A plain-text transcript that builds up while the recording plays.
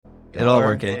It all We're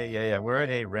working. we're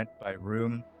a rent by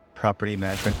room property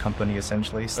management company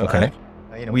essentially. Okay.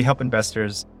 We help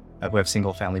investors who have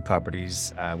single family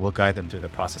properties. We'll guide them through the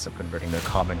process of converting their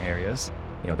common areas,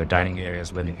 their dining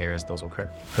areas, living areas. Those will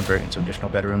convert into additional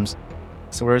bedrooms.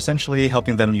 So we're essentially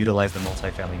helping them utilize the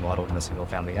multifamily model in a single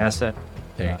family asset.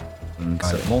 There.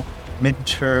 Medium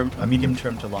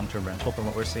term to long term rental from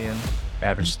what we're seeing.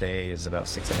 Average stay is about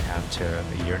 6.5 to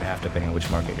a year and a half, depending on which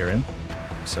market you're in.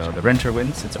 So the renter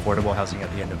wins. It's affordable housing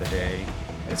at the end of the day.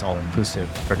 It's all inclusive,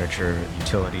 furniture,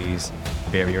 utilities.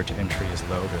 Barrier to entry is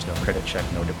low. There's no credit check,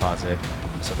 no deposit.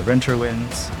 So the renter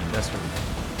wins, the investor wins.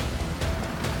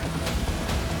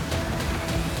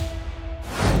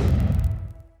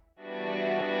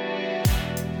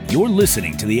 You're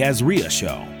listening to The Azria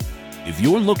Show. If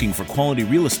you're looking for quality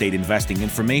real estate investing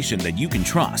information that you can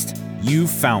trust, you've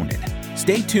found it.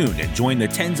 Stay tuned and join the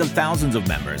tens of thousands of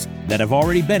members that have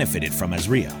already benefited from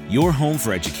Azria, your home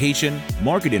for education,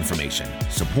 market information,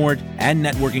 support, and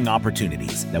networking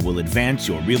opportunities that will advance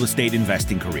your real estate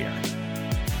investing career.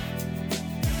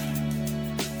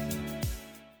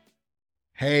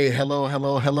 Hey, hello.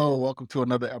 Welcome to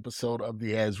another episode of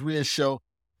The Azria Show.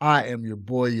 I am your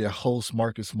boy, your host,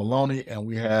 Marcus Maloney, and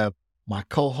we have my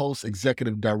co-host,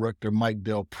 Executive Director, Mike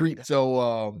Del Preet.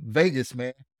 So, Vegas,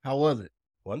 man, how was it?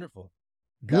 Wonderful.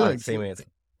 Good. Same answer.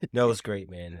 No, it was great,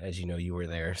 man. As you know, you were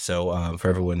there. So for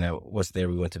everyone that was there,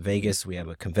 we went to Vegas. We have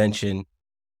a convention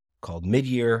called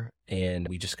Midyear, and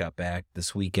we just got back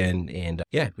this weekend. And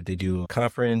they do a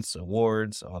conference,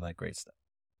 awards, all that great stuff.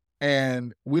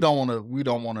 And we don't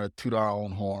want to toot our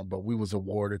own horn, but we was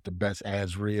awarded the best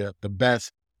ASRIA, the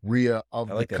best RIA of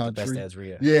the country. The best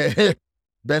ASRIA. Yeah,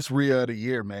 best RIA of the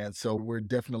year, man. So we're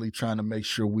definitely trying to make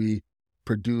sure we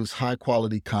produce high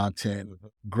quality content,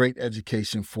 great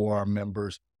education for our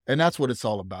members. And that's what it's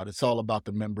all about. It's all about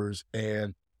the members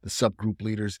and the subgroup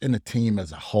leaders and the team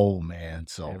as a whole, man.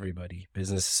 So everybody,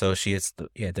 business associates,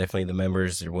 definitely the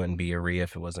members. There wouldn't be a RIA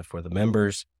if it wasn't for the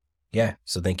members. Yeah.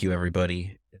 So thank you,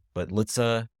 everybody. But let's,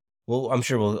 I'm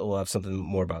sure we'll have something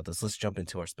more about this. Let's jump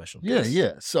into our special guest.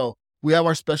 Yeah. So we have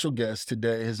our special guest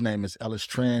today. His name is Ellis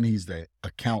Tran. He's the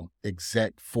account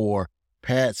exec for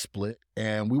PadSplit,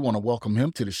 and we want to welcome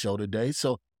him to the show today.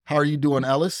 So how are you doing,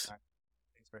 Ellis? Thanks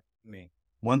for having me.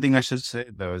 One thing I should say,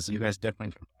 though, is you guys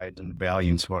definitely provide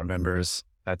value to our members,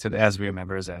 to the ASRIA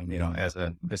members, and, as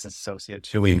a business associate,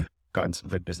 too, we've gotten some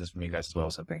good business from you guys as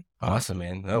well. So thank you. Awesome,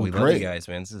 man. Oh, we love you guys,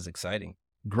 man. This is exciting.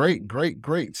 Great.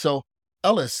 So,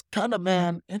 Ellis, kind of,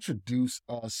 man, introduce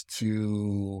us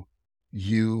to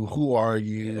you. Who are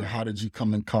you? Yeah. How did you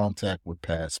come in contact with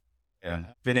PadSplit? Yeah,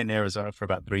 I've been in Arizona for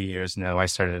about 3 years now. I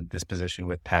started this position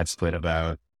with PadSplit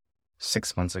about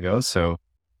 6 months ago. So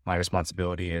my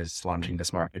responsibility is launching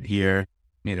this market here.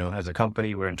 As a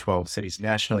company, we're in 12 cities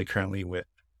nationally currently with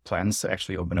plans to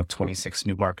actually open up 26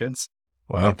 new markets.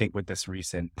 Well, I think with this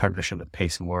recent partnership with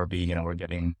Pace and Warby, we're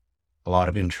getting a lot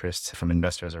of interest from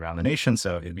investors around the nation.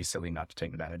 So it'd be silly not to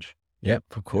take advantage. Yep,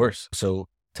 of course. So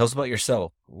tell us about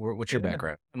yourself. What's your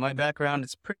background? My background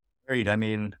is pretty varied.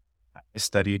 I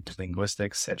studied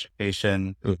linguistics,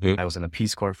 education. Mm-hmm. I was in the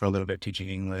Peace Corps for a little bit teaching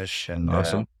English. And,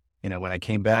 awesome. When I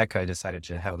came back, I decided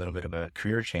to have a little bit of a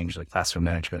career change. Like classroom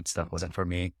management stuff wasn't for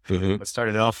me. Mm-hmm. But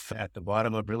started off at the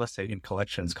bottom of real estate in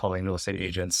collections, calling real estate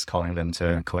agents, calling them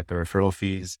to collect the referral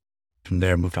fees. From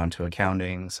there, moved on to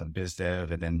accounting, some biz dev,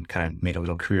 and then kind of made a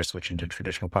little career switch into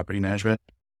traditional property management.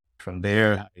 From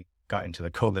there, I got into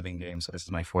the co-living game. So this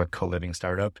is my 4th co-living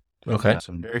startup. Okay.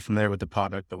 So I'm very familiar with the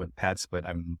product, but with PadSplit,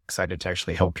 I'm excited to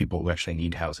actually help people who actually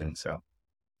need housing. So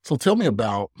tell me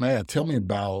about,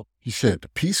 you said the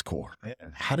Peace Corps. Yeah.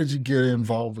 How did you get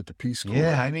involved with the Peace Corps?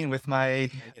 Yeah, with my,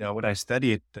 what I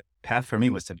studied, the path for me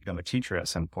was to become a teacher at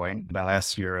some point. My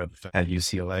last year at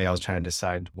UCLA, I was trying to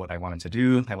decide what I wanted to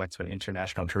do. I went to an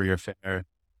international career fair,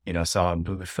 saw a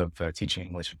booth of teaching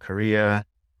English in Korea.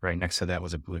 Right next to that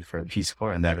was a booth for the Peace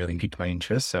Corps, and that really piqued my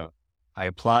interest. So I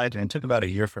applied, and it took about a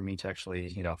year for me to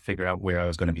actually, figure out where I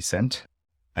was going to be sent.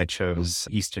 I chose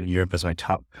Eastern Europe as my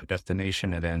top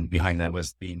destination, and then behind that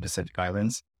was the Pacific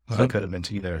Islands. So I could have been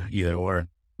to either or,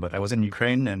 but I was in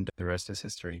Ukraine, and the rest is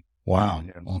history. Wow.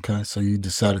 Okay. So you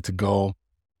decided to go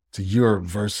to Europe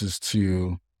versus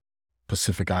to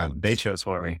Pacific Islands. They chose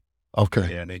for me.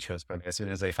 Okay. Yeah, they chose for me. As soon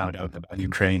as I found out about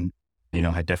Ukraine,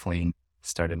 I definitely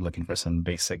started looking for some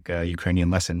basic Ukrainian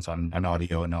lessons on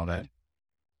audio and all that.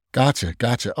 Gotcha.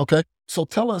 Okay. So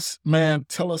tell us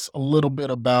a little bit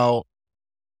about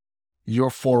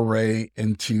your foray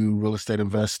into real estate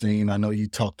investing. I know you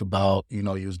talked about, you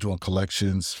was doing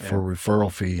collections for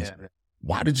referral fees. Yeah.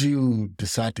 Why did you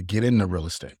decide to get into real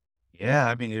estate? Yeah,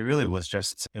 I mean, it was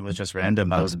just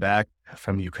random. I was back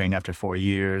from Ukraine after 4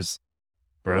 years,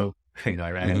 broke.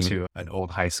 I ran into an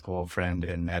old high school friend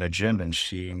at a gym, and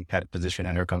she had a position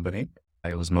at her company.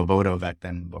 It was Moboto back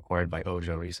then, acquired by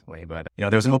Ojo recently. But,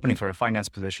 there was an opening for a finance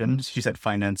position. She said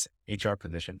finance HR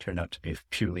position, turned out to be a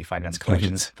purely finance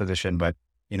collections position, but,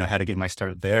 had to get my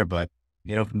start there. But,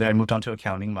 from there I moved on to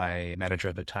accounting. My manager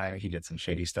at the time, he did some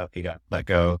shady stuff. He got let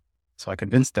go. So I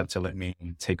convinced them to let me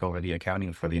take over the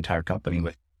accounting for the entire company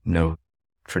with no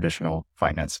traditional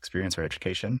finance experience or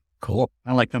education. Cool.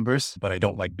 I like numbers, but I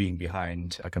don't like being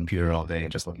behind a computer all day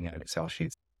and just looking at Excel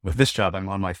sheets. With this job, I'm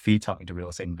on my feet talking to real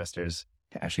estate investors,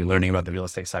 actually learning about the real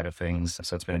estate side of things.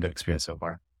 So it's been a good experience so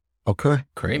far. Okay.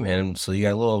 Great, man. So you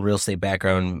got a little real estate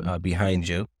background behind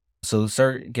you. So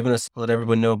start giving us, let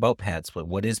everyone know about Pad Split.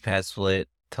 What is Pad Split?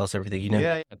 Tell us everything you know.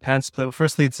 Yeah, Pad Split.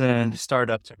 Firstly, it's a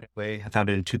startup technically. I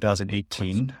founded in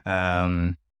 2018.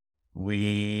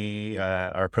 We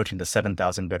are approaching the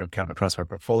 7,000 bedroom count across our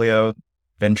portfolio.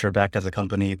 Venture backed as a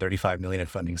company, $35 million in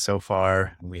funding so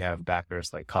far. We have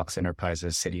backers like Cox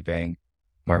Enterprises, Citibank,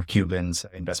 Mark Cuban's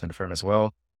investment firm as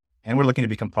well. And we're looking to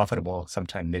become profitable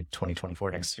sometime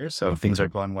mid-2024 next year. So things are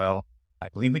going well. I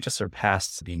believe we just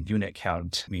surpassed the unit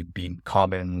count. We've been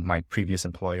Common, my previous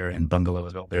employer, and Bungalow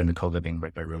as well. They're in the co-living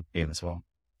right by Road Game as well.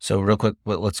 So real quick,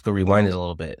 let's go rewind it a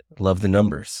little bit. Love the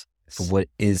numbers. So what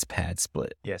is Pad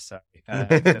Split? Yes, sorry.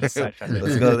 Let's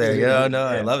go there. No,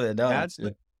 I love it. No, Pad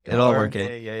Split. It all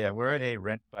working. Yeah. We're a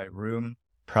rent by room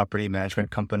property management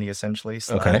company, essentially.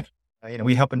 Okay.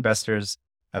 We help investors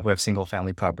who have single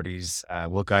family properties.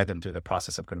 We'll guide them through the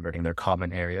process of converting their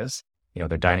common areas, their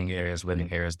dining areas,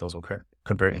 living areas, those will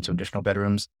convert into additional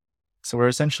bedrooms. So we're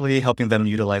essentially helping them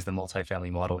utilize the multifamily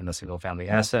model in a single family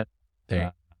asset.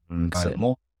 Medium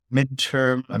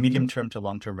term to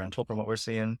long term rental from what we're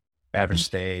seeing. Average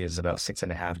stay is about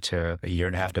 6.5 to a year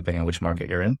and a half, depending on which market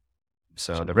you're in.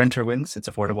 So the renter wins. It's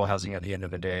affordable housing at the end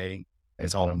of the day.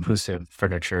 It's all inclusive,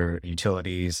 furniture,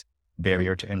 utilities.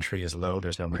 Barrier to entry is low.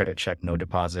 There's no credit check, no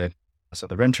deposit. So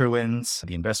the renter wins.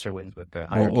 The investor wins with the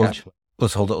higher cash flow.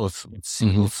 Let's hold it.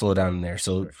 Let's slow down there.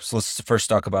 So let's first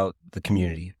talk about the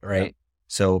community, right? Yeah.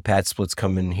 So Pad Split's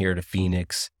coming here to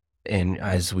Phoenix. And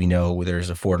as we know,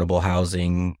 there's affordable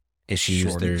housing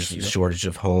issues. There's shortage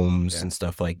of homes and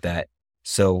stuff like that.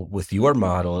 So with your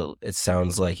model, it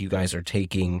sounds like you guys are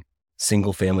taking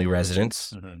single family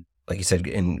residents, like you said,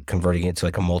 and converting it to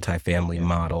like a multifamily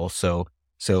model. So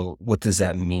what does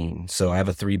that mean? So I have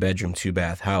a 3-bedroom,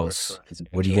 2-bath house.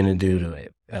 What are you going to do to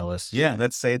it, Ellis? Yeah,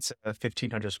 let's say it's a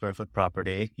 1,500 square foot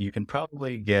property. You can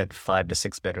probably get 5 to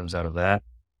 6 bedrooms out of that.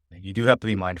 You do have to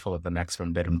be mindful of the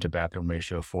maximum bedroom to bathroom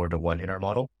ratio of 4:1 in our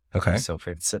model. Okay. So if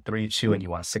it's a 3:2 and you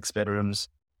want 6 bedrooms,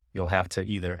 you'll have to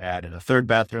either add in a 3rd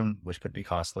bathroom, which could be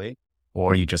costly,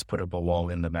 or you just put up a wall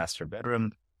in the master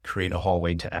bedroom, create a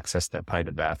hallway to access that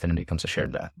private bath, and it becomes a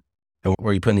shared bath. And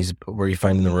where are you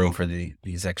finding the room for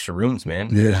these extra rooms, man?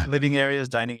 Yeah. Living areas,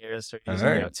 dining areas, so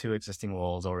using 2 existing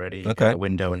walls already. Okay. A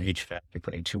window and HVAC. You're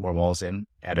putting 2 more walls in,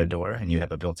 add a door, and you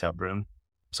have a built-out room.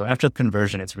 So after the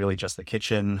conversion, it's really just the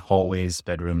kitchen, hallways,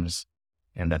 bedrooms,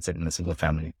 and that's it in the single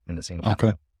family.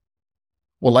 Okay.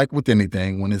 Well, like with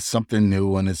anything, when it's something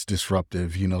new and it's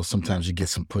disruptive, sometimes you get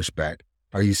some pushback.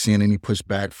 Are you seeing any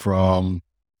pushback from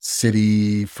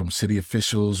city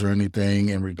officials or anything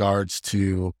in regards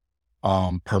to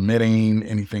permitting,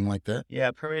 anything like that?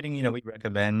 Yeah, permitting, we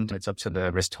recommend. It's up to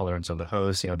the risk tolerance of the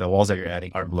host. The walls that you're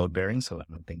adding aren't load bearing, so I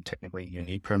don't think technically you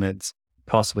need permits.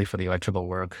 Possibly for the electrical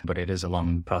work, but it is a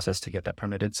long process to get that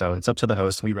permitted. So it's up to the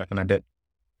host. We recommend it.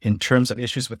 In terms of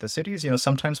issues with the cities,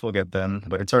 sometimes we'll get them,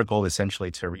 but it's our goal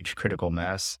essentially to reach critical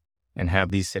mass and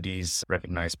have these cities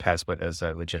recognize Pad Split as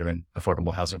a legitimate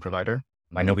affordable housing provider.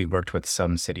 I know we worked with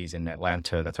some cities in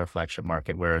Atlanta. That's our flagship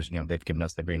market, whereas, they've given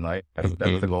us the green light. That's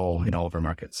the goal in all of our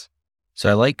markets. So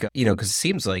I like, because it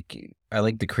seems like I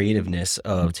like the creativeness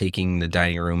of taking the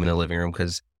dining room and the living room,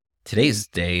 because today's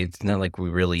day, it's not like we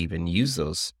really even use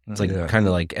those. It's like kind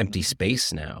of like empty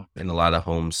space now in a lot of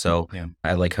homes. So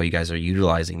I like how you guys are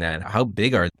utilizing that. How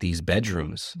big are these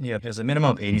bedrooms? Yeah, there's a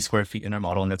minimum of 80 square feet in our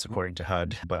model, and that's according to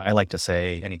HUD. But I like to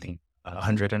say anything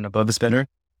 100 and above is better.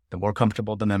 The more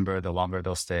comfortable the member, the longer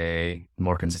they'll stay, the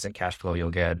more consistent cash flow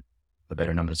you'll get, the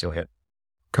better numbers you'll hit.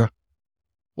 Okay.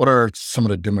 What are some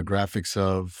of the demographics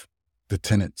of the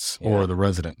tenants or the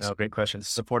residents? No, great question.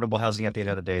 It's affordable housing at the end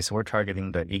of the day. So we're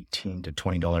targeting the $18 to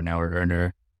 $20 an hour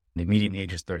earner. The median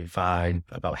age is 35.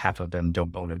 About half of them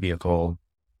don't own a vehicle.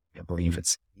 I believe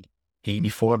it's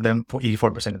 84%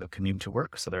 of them commute to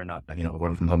work. So they're not, a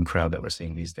work from home crowd that we're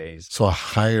seeing these days. So a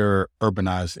higher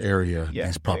urbanized area,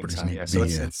 these properties need to so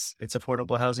be in. it's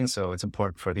affordable housing. So it's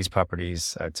important for these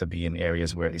properties to be in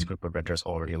areas where these group of renters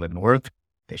already live and work.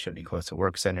 They should be close to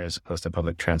work centers, close to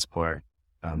public transport,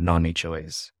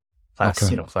 non-HOAs,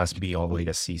 class B all the way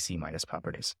to C minus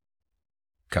properties.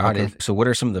 Got it. So what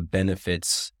are some of the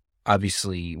benefits?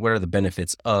 Obviously, what are the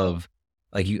benefits of,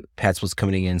 like, Pat's was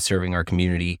coming in, serving our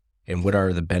community, and what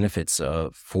are the benefits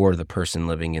for the person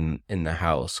living in the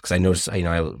house? Because I noticed,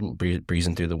 I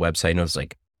breezing through the website, I noticed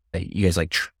like you guys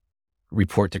like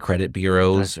report to credit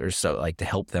bureaus or so, like to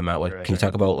help them out. Can you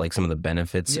talk about like some of the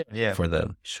benefits for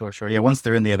the? Sure. Yeah. Once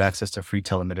they're in, they have access to free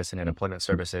telemedicine and employment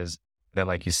services. Then,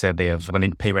 like you said, when they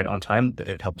pay rent on time,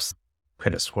 it helps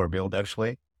credit score build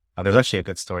actually. There's actually a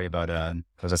good story about there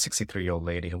was a 63-year-old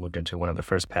lady who moved into one of the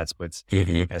first Pat splits.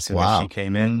 As soon as she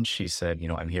came in, she said,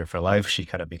 I'm here for life. She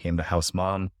kind of became the house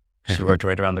mom. She worked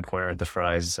right around the corner at the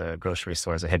Fry's grocery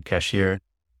store as a head cashier.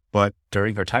 But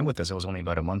during her time with us, it was only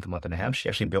about a month and a half. She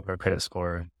actually built her credit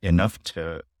score enough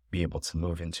to be able to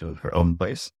move into her own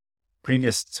place.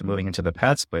 Previous to moving into the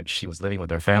Pat split, she was living with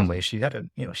her family. She had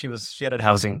she had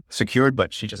housing secured,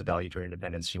 but she just valued her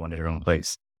independence. She wanted her own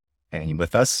place. And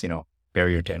with us,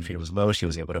 barrier to entry was low. She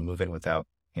was able to move in without,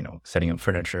 setting up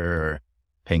furniture or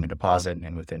paying a deposit.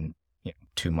 And within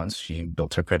 2 months, she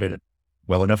built her credit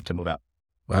well enough to move out.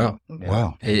 Wow. Yeah.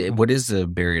 Wow. What is the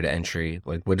barrier to entry?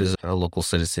 Like, what is a local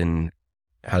citizen,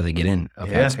 how do they get in?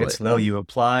 It's low. You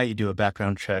apply, you do a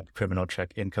background check, criminal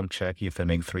check, income check. You have to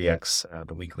make 3x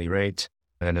the weekly rate.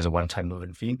 And then there's a one-time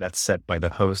move-in fee that's set by the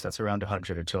host. That's around $100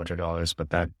 or $200, but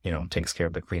that, takes care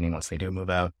of the cleaning once they do move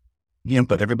out.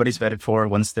 But everybody's vetted for.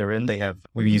 Once they're in,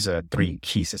 we use a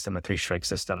 3-key system, a 3-strike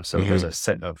system. So there's a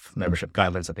set of membership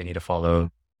guidelines that they need to follow.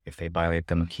 If they violate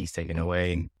them, a key's taken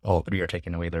away. All 3 are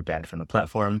taken away. They're banned from the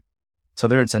platform. So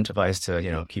they're incentivized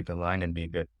to, keep in line and be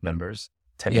good members,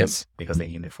 tenants, because they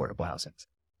need affordable housing.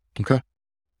 Okay.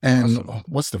 And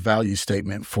what's the value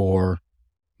statement for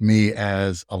me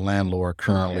as a landlord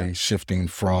currently shifting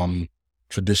from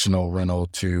traditional rental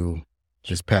to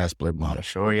just Pat split model?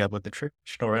 Sure. Yeah. With the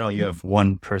traditional rental, you have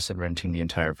one person renting the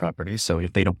entire property. So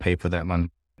if they don't pay for that month,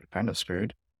 you're kind of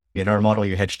screwed. In our model,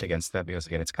 you're hedged against that because,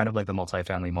 again, it's kind of like the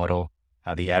multifamily model.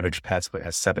 The average Pat split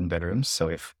has 7 bedrooms. So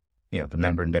if, the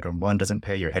member in bedroom 1 doesn't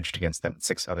pay, you're hedged against them with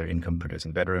 6 other income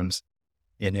producing bedrooms.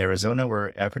 In Arizona,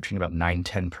 we're averaging about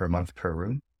 $910 per month per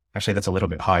room. Actually, that's a little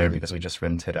bit higher because we just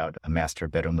rented out a master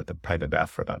bedroom with a private bath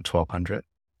for about $1,200.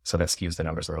 So that skews the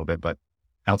numbers a little bit, but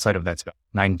outside of that, it's about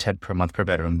 $910 per month per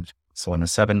bedroom. So in a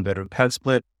 7-bedroom Pat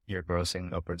split, you're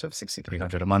grossing upwards of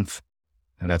 $6,300 a month.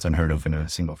 And that's unheard of in a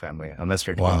single family, unless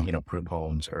you're doing, group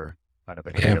homes or kind of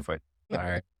a creative way. All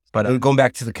right. But going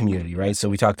back to the community, right? So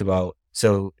we talked about,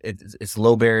 it's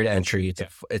low barrier to entry.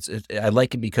 I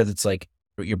like it because it's like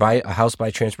you buy a house by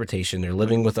transportation. They're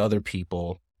living with other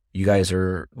people. You guys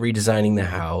are redesigning the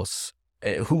house.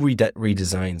 Who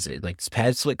redesigns it? Like, does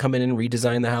Pat split come in and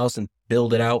redesign the house and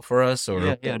build it out for us?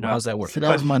 Or how's that work? See,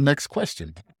 that was my next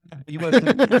question.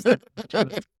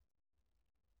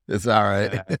 It's all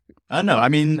right. No, I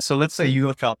mean, so let's say you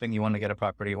go shopping, you want to get a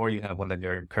property, or you have one that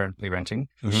you're currently renting.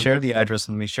 Share the address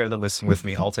with me, share the listing with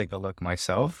me. I'll take a look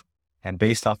myself. And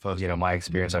based off of, my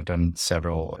experience, I've done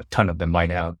a ton of them by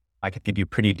now. I could give you a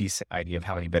pretty decent idea of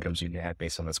how many bedrooms you can have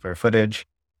based on the square footage.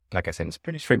 Like I said, it's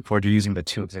pretty straightforward. You're using the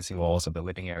 2 existing walls of the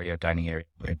living area, dining area,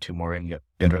 and 2 more in your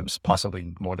bedrooms,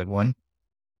 possibly more than 1.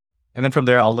 And then from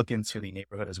there, I'll look into the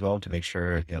neighborhood as well to make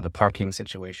sure, the parking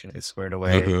situation is squared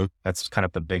away. That's kind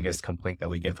of the biggest complaint that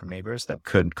we get from neighbors that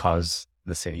could cause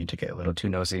the city to get a little too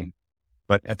nosy.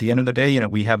 But at the end of the day,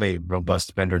 we have a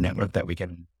robust vendor network that we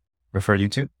can refer you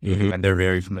to. And they're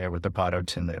very familiar with the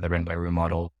product and the rent by room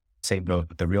model. Same note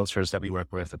with the realtors that we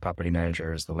work with, the property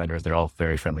managers, the lenders, they're all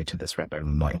very friendly to this rent by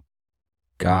room model.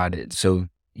 Got it. So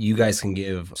you guys can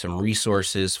give some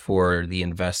resources for the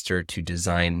investor to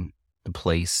design the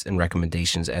place and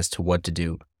recommendations as to what to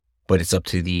do, but it's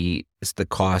the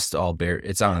cost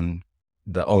it's on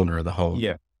the owner of the home.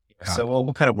 Yeah. So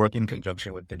we'll kind of work in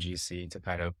conjunction with the GC to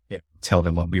kind of tell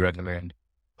them what we recommend.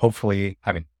 Hopefully,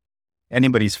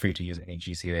 anybody's free to use any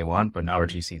GC they want, but our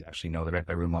GCs actually know the rent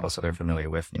by room model, so they're familiar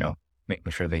with,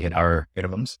 making sure they hit our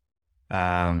minimums.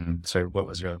 So what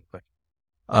was your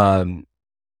question?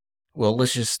 Well,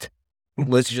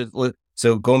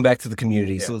 so going back to the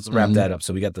community, so let's wrap that up.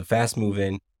 So we got the fast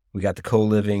move-in, we got the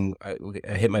co-living. I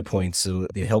hit my points. So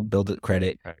they help build the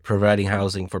credit, providing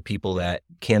housing for people that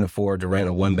can't afford to rent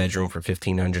a 1-bedroom for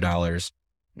 $1,500,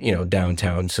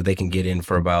 downtown, so they can get in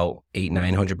for about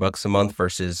 $800-900 a month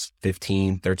versus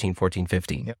 $15, $13, $14,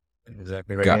 $15. Yep.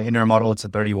 Exactly right. In our model, it's a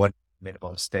 31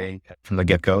 minimum stay from the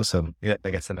get-go. So that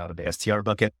gets them out of the STR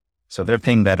bucket. So they're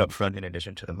paying that upfront in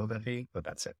addition to the move-in fee, but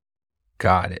that's it.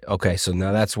 Got it. Okay. So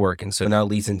now that's working. So now it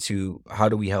leads into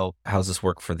how's this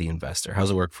work for the investor?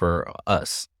 How's it work for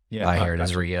us? I hired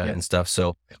as RIA and stuff.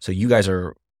 So you guys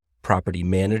are property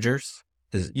managers?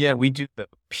 We do the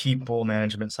people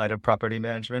management side of property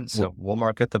management. So we'll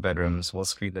market the bedrooms, we'll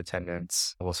screen the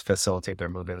tenants, we'll facilitate their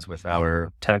move-ins with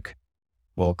our tech,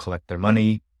 we'll collect their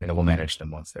money, and we'll manage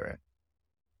them once they're in.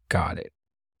 Got it.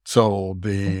 So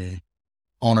the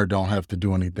owner don't have to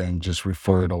do anything, just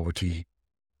refer it over to you.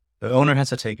 The owner has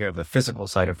to take care of the physical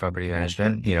side of property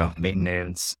management,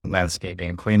 maintenance,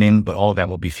 landscaping, cleaning, but all of that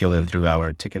will be fielded through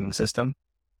our ticketing system.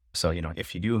 So,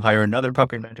 if you do hire another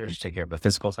property manager to take care of the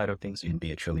physical side of things, you can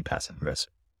be a truly passive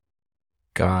investor.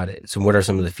 Got it. So what are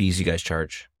some of the fees you guys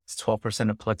charge? It's 12%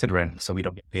 of collected rent. So we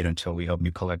don't get paid until we help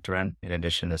you collect rent. In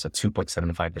addition, there's a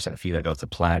 2.75% fee that goes to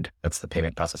Plaid. That's the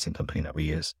payment processing company that we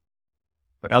use.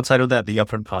 But outside of that, the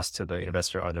upfront costs to the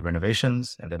investor are the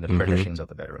renovations and then the furnishings of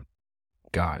the bedroom.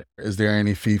 Got it. Is there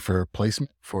any fee for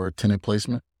placement, for tenant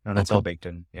placement? No, that's all baked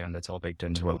in. Yeah, that's all baked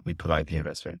into what we provide the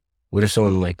investor. What if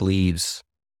someone leaves,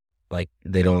 before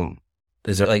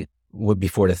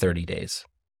the 30 days?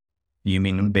 You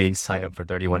mean they sign up for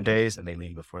 31 days and they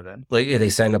leave before then? They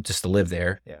sign up just to live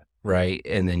there. Yeah. Right.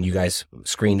 And then you guys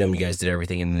screened them, you guys did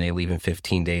everything, and then they leave in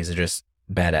 15 days. They're just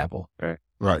bad apple. Right.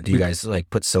 Do you guys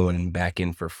put someone back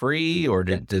in for free, or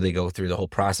do they go through the whole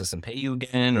process and pay you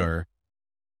again, or?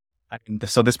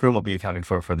 So this room will be accounted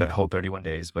for the whole 31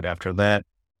 days, but after that,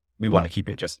 we want to keep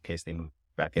it just in case they move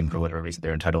back in for whatever reason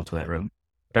they're entitled to that room.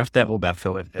 But after that, we'll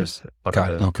backfill it as part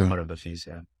of the fees.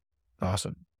 Yeah.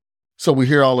 Awesome. So we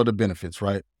hear all of the benefits,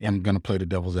 right? Yeah. I'm going to play the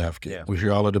devil's advocate. Yeah. We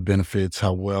hear all of the benefits,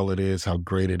 how well it is, how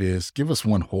great it is. Give us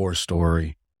one horror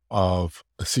story of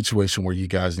a situation where you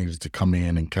guys needed to come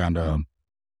in and kind of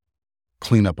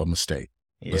clean up a mistake.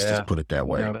 Let's just put it that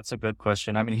way. Yeah, that's a good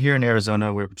question. I mean, here in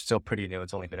Arizona, we're still pretty new.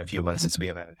 It's only been a few months since we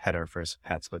have had our first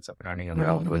hat splits up and running, and they're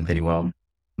all doing pretty well.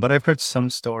 But I've heard some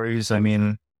stories. I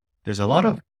mean,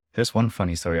 there's one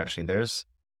funny story, actually. There's,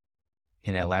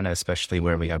 in Atlanta, especially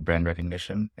where we have brand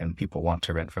recognition and people want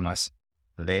to rent from us,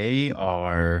 they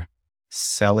are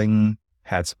selling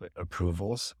hat split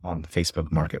approvals on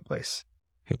Facebook Marketplace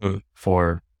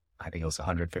for, I think it was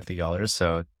 $150.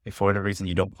 So if for whatever reason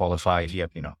you don't qualify, if you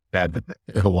have,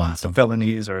 some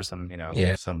felonies or some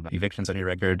evictions on your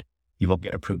record, you won't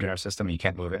get approved in our system and you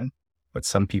can't move in. But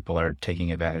some people are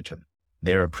taking advantage of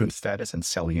their approved status and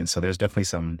selling it. So there's definitely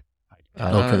some.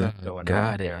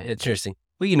 Got it. Interesting.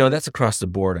 Well, that's across the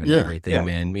board on everything,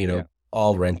 man.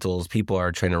 All rentals, people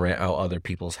are trying to rent out other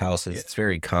people's houses. It's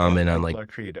very common on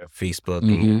Facebook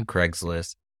and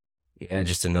Craigslist. Yeah,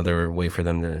 just another way for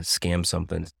them to scam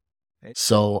something.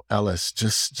 So Ellis,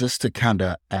 just to kind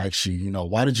of ask you,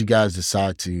 why did you guys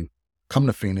decide to come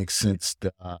to Phoenix since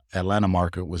the Atlanta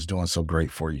market was doing so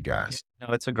great for you guys?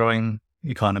 It's a growing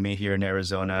economy here in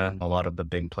Arizona. A lot of the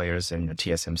big players in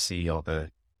TSMC, all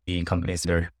the companies,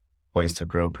 they're poised to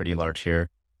grow pretty large here.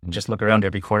 And just look around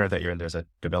every corner that you're in, there's a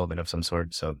development of some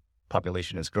sort. So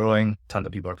population is growing, tons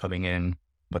of people are coming in,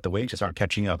 but the wages aren't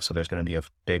catching up. So there's going to be a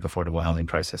big affordable housing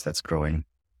crisis that's growing.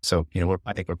 So,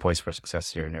 I think we're poised for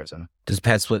success here in Arizona. Does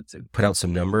Pad Split put out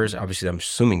some numbers? Obviously, I'm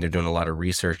assuming they're doing a lot of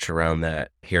research around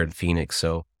that here in Phoenix.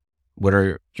 So what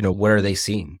are they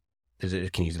seeing?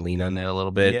 Can you lean on that a little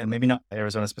bit? Yeah, maybe not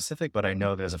Arizona specific, but I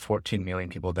know there's a 14 million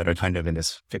people that are kind of in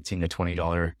this $15 to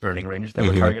 $20 earning range that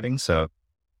we're targeting. So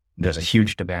there's a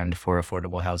huge demand for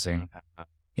affordable housing,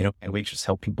 and we just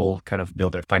help people kind of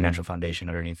build their financial foundation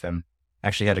underneath them.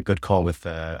 Actually had a good call with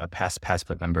a past Pad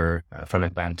Split member from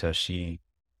Atlanta. She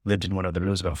lived in one of the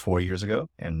rooms about 4 years ago,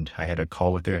 and I had a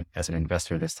call with her as an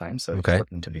investor this time. So she's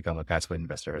looking to become a Pad Split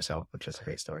investor herself, which is a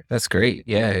great story. That's great.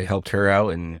 Yeah, it helped her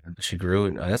out, and she grew,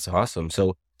 and that's awesome.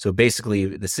 So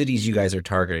basically, the cities you guys are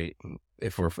targeting,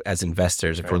 if we're as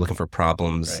investors, if we're looking for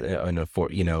problems,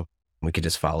 we could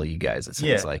just follow you guys. It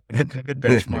sounds like a good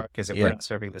benchmark is if we're not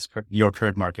serving your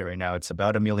current market right now. It's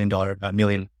about a million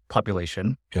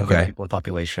population. People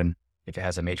population. If it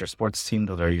has a major sports team,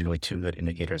 those are usually two good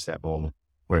indicators that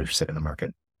we're interested in the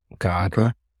market. Okay.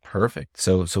 Perfect.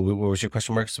 So what was your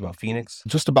question, Marcus, about Phoenix?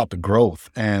 Just about the growth.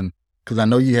 And because I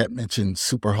know you had mentioned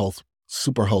Superhost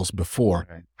before.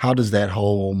 Right. How does that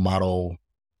whole model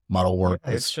work?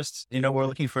 It's just, we're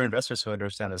looking for investors who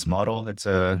understand this model. It's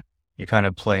you're kind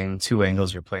of playing two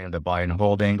angles. You're playing the buy and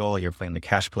hold angle. You're playing the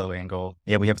cash flow angle.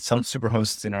 Yeah, we have some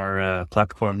Superhosts in our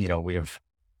platform. We have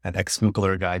an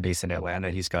ex-Smookler guy based in Atlanta.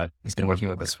 He's been working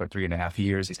with us for 3.5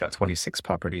 years. He's got 26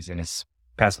 properties in his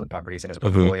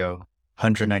portfolio,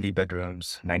 190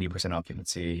 bedrooms, 90%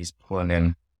 occupancy. He's pulling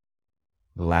in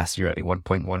last year at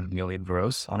 1.1 million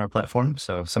gross on our platform.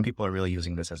 So some people are really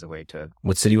using this as a way to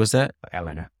What city was that?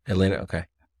 Atlanta. Atlanta. Okay.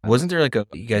 Wasn't there like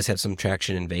you guys had some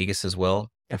traction in Vegas as well,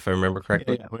 if I remember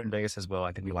correctly? Yeah, we're in Vegas as well.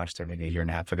 I think we launched there maybe a year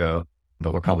and a half ago,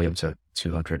 but we're probably up to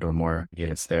 200 or more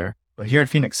units there. But here in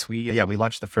Phoenix, we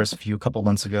launched the first couple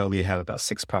months ago. We have about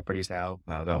 6 properties now,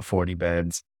 about 40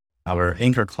 beds. Our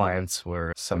anchor clients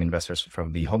were some investors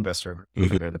from the Homevestor,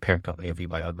 the parent company of We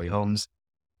Buy Ugly Homes.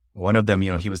 One of them, he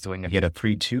had a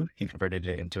 3-2. He converted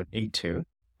it into an 8-2.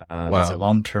 Wow. It's a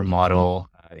long-term model.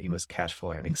 He was cash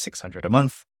flowing, I think, $600 a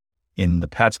month. In the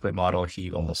pad split model,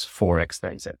 he almost 4x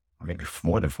that. He's at maybe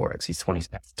more than 4x. He's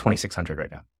 2,600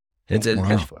 right now.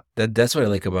 That's what I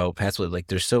like about pad split. Like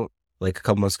there's like a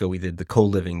couple months ago, we did the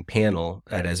co-living panel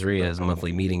at Azria's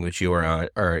monthly meeting, which you were on,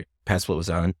 or pad split was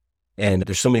on. And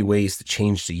there's so many ways to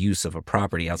change the use of a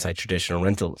property outside traditional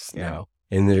rentals now.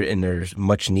 And there's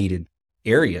much needed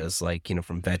areas like,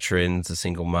 from veterans to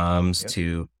single moms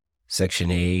to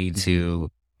Section 8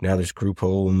 to now there's group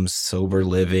homes, sober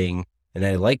living. And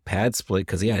I like pad split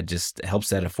because it just helps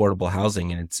that affordable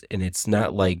housing. And it's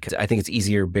not like, I think it's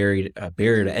easier barrier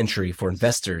to entry for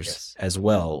investors as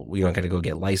well. We don't got to go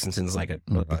get licenses like a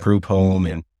group home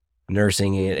and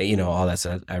nursing, all that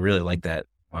stuff. I really like that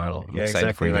model. I'm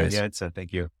excited for you guys. Yeah,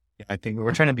 thank you. Yeah, I think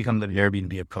we're trying to become the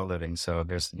Airbnb of co-living. So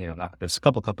there's, there's a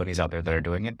couple companies out there that are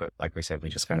doing it, but like we said, we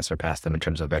just kind of surpassed them in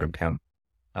terms of bedroom count.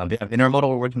 In our model,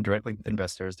 we're working directly with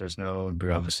investors. There's no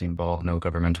bureaucracy involved, no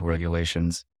governmental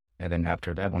regulations. And then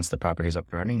after that, once the property is up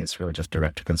and running, it's really just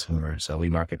direct to consumer. So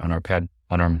we market on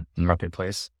our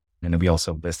marketplace. And then we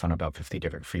also list on about 50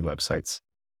 different free websites.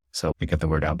 So we get the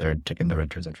word out there to get the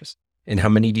renters' interest. And how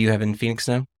many do you have in Phoenix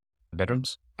now?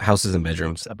 Bedrooms? Houses and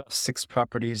bedrooms. About 6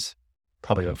 properties,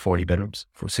 probably about 40 bedrooms.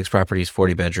 6 properties,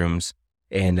 40 bedrooms.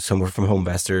 And some were from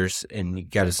Homevestors, and you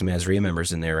got some Azria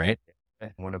members in there, right?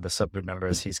 One of the subgroup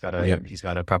members, he's got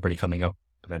a property coming up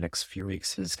for the next few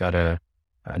weeks. He's got a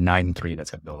 9-3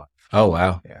 that's at Bill Life. Oh,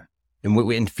 wow. Yeah.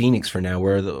 And in Phoenix for now,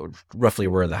 roughly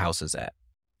where are the houses at?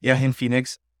 Yeah, in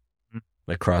Phoenix.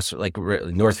 Like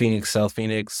North Phoenix, South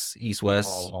Phoenix, East, West,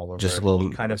 all over. just a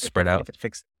little kind of spread out. If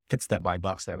it fits that white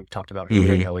box that we talked about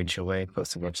earlier, HOA, close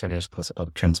to work centers, close to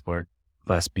public transport,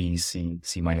 Class B, C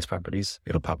minus properties,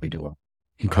 it'll probably do well.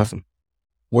 Awesome.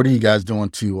 What are you guys doing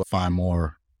to find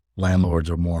more landlords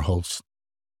or more hosts?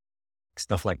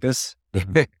 Stuff like this.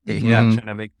 I'm trying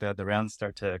to make the rounds,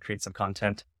 start to create some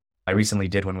content. I recently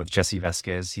did one with Jesse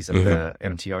Vasquez. He's in the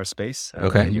MTR space.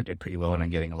 You did pretty well, and I'm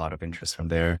getting a lot of interest from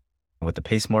there. With the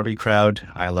Pace Morby crowd,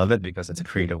 I love it because it's a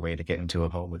creative way to get into a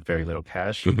home with very little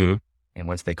cash. And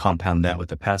once they compound that with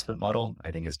the pad split model,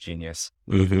 I think it's genius.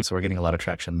 So we're getting a lot of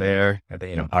traction there. And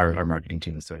then, our marketing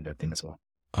team is doing their thing as well.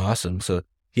 Awesome. So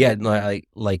I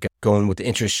like going with the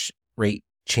interest rate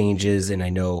changes. And I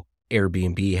know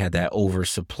Airbnb had that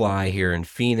oversupply here in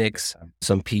Phoenix.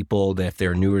 Some people that if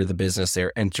they're newer to the business,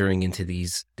 they're entering into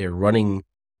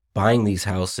buying these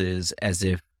houses as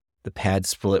if the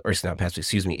Airbnb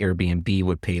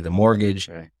would pay the mortgage.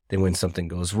 Right. Then when something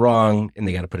goes wrong and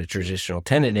they got to put a traditional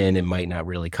tenant in, it might not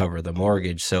really cover the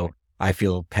mortgage. So I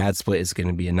feel pad split is going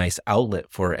to be a nice outlet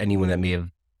for anyone that may have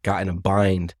gotten a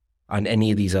bind on any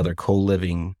of these other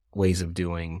co-living ways of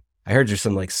doing. I heard there's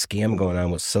some scam going on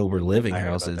with sober living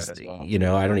houses. Well.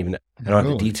 I don't have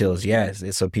the details. Yeah.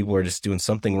 So people are just doing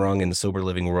something wrong in the sober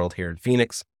living world here in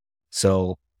Phoenix.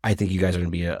 So I think you guys are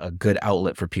going to be a good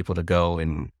outlet for people to go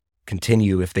and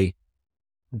continue if they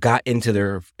got into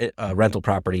their rental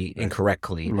property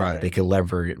incorrectly. Right. They could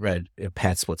leverage a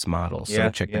pad splits model. So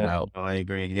check that out. Oh, I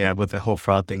agree. Yeah. With the whole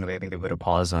fraud thing, I think they put a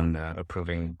pause on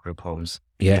approving group homes.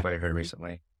 Yeah. That's what I heard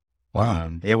recently.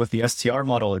 Wow. With the STR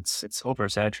model, it's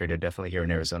oversaturated. Definitely here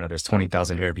in Arizona, there's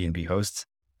 20,000 Airbnb hosts.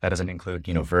 That doesn't include,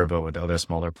 Vrbo with the other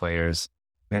smaller players.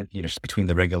 And, just between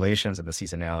the regulations and the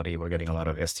seasonality, we're getting a lot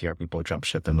of STR people jump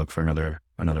ship and look for another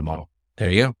model. There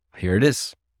you go. Here it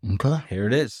is. Okay. Here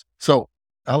it is. So,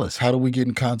 Ellis, how do we get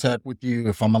in contact with you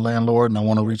if I'm a landlord and I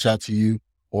want to reach out to you,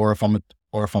 or if I'm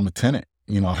a tenant?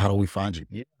 How do we find you?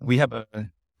 Yeah. We have a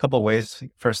couple of ways.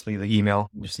 Firstly, the email.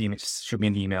 Just shoot me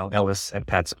an email,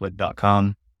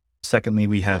 ellis@padsplit.com. Secondly,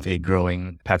 we have a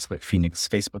growing Pad Split Phoenix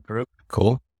Facebook group.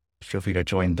 Cool. Feel free to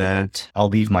join that. I'll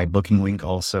leave my booking link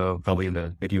also, probably in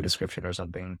the video description or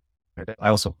something. I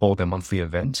also hold a monthly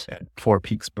event at Four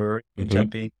Peaks Brewery in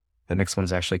Tempe. The next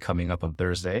one's actually coming up on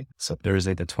Thursday. So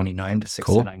Thursday the 29th, 6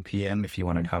 to 9 p.m. if you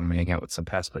want to come hang out with some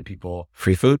Pad Split people.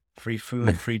 Free food, free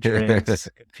drinks,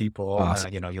 good people.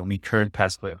 Awesome. You'll meet current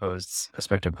Pad Split hosts,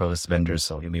 prospective hosts, vendors.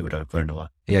 So you'll be able to learn a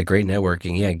lot. Yeah, great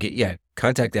networking. Yeah,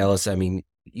 contact Ellis. I mean,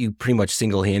 you pretty much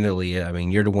single-handedly, I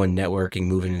mean, you're the one networking,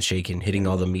 moving and shaking, hitting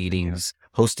all the meetings,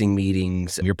 hosting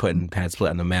meetings. You're putting Pad Split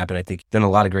on the map, and I think you've done a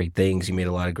lot of great things. You made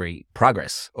a lot of great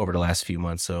progress over the last few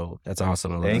months, so that's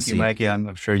awesome. Thank you, Mike. Yeah,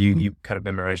 I'm sure you kind of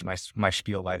memorized my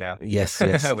spiel right now. Yes.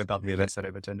 With all the events that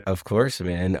I've attended. Of course,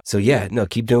 man. So yeah, no,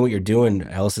 keep doing what you're doing.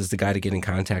 Ellis is the guy to get in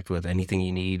contact with. Anything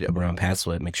you need around Pad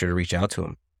Split, make sure to reach out to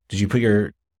him. Did you put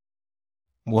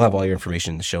we'll have all your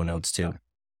information in the show notes too.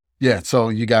 Yeah, so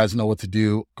you guys know what to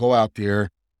do. Go out there,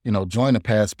 join the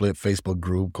Pad Split Facebook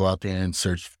group. Go out there and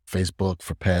search Facebook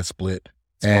for Pad Split.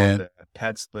 It's called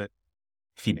Pad Split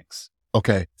Phoenix.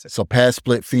 Okay, so Pad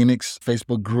Split Phoenix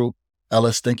Facebook group.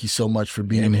 Ellis, thank you so much for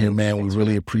being here, man. We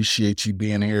really appreciate you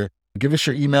being here. Give us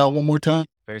your email one more time.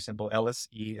 Very simple, Ellis,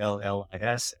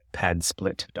 ELLIS,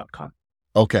 padsplit.com.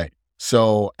 Okay,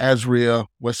 so AZREIA,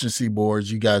 Western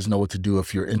Seaboards, you guys know what to do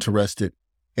if you're interested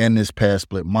in this Pad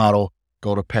Split model.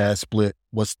 Go to Pad Split.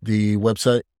 What's the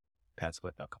website?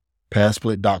 Padsplit.com.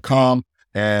 Padsplit.com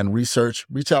and reach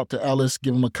out to Ellis,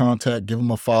 give him a contact, give him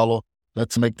a follow.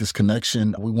 Let's make this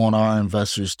connection. We want our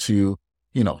investors to,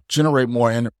 generate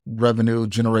more revenue,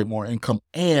 generate more income,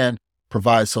 and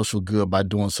provide social good by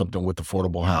doing something with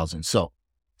affordable housing. So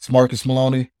it's Marcus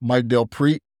Maloney, Mike Del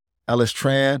Preet, Ellis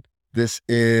Tran. This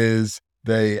is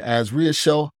the AZREIA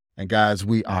Show. And guys,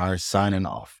 we are signing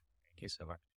off. Thank you so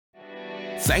much.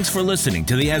 Thanks for listening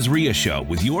to the AZREIA Show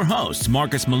with your hosts,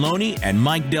 Marcus Maloney and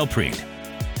Mike Del Preet.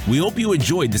 We hope you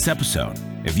enjoyed this episode.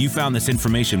 If you found this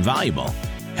information valuable,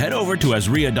 head over to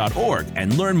AZREIA.org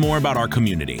and learn more about our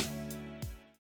community.